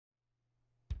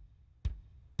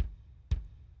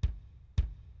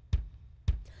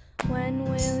When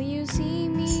will you see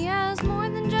me as more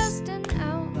than just an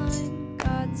outline?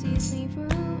 God sees me for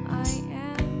who I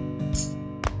am.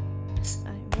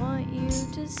 I want you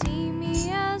to see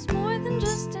me as more than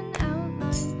just an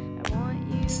outline. I want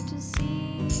you to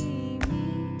see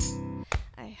me.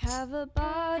 I have a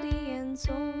body and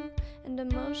soul and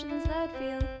emotions that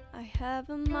feel. I have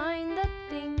a mind that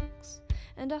thinks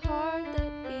and a heart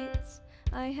that beats.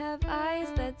 I have eyes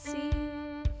that see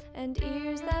and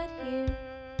ears that hear.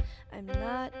 I'm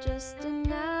not just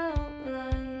an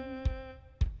outline.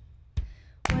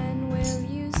 When will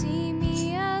you see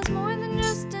me as more than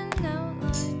just an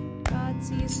outline? God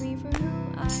sees me for who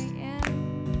I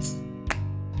am.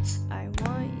 I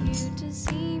want you to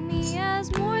see me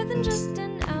as more than just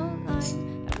an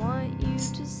outline. I want you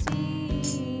to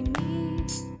see me.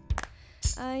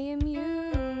 I am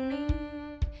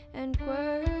unique and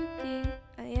quirky.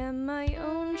 I am my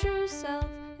own true self,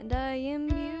 and I am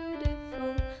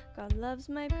beautiful. God loves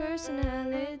my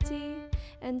personality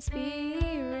and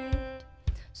spirit,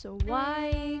 so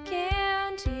why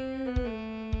can't you?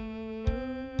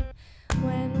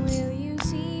 When will you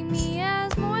see me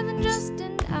as more than just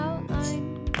an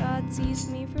outline? God sees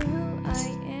me for who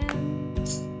I am.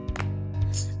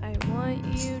 I want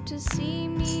you to see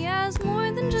me as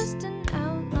more than just an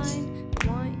outline. I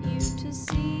want you to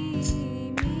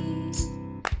see me.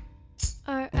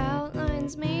 Our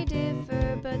outlines may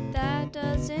differ, but that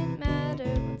doesn't matter.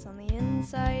 What's on the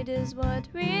inside is what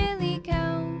really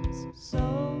counts. So,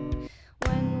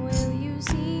 when will you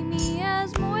see me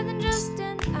as more than just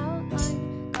an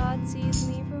outline? God sees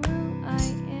me for who I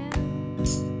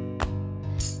am.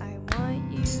 I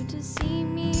want you to see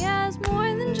me as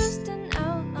more than just an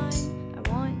outline. I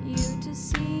want you to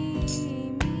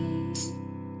see me.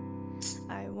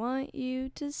 I want you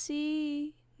to see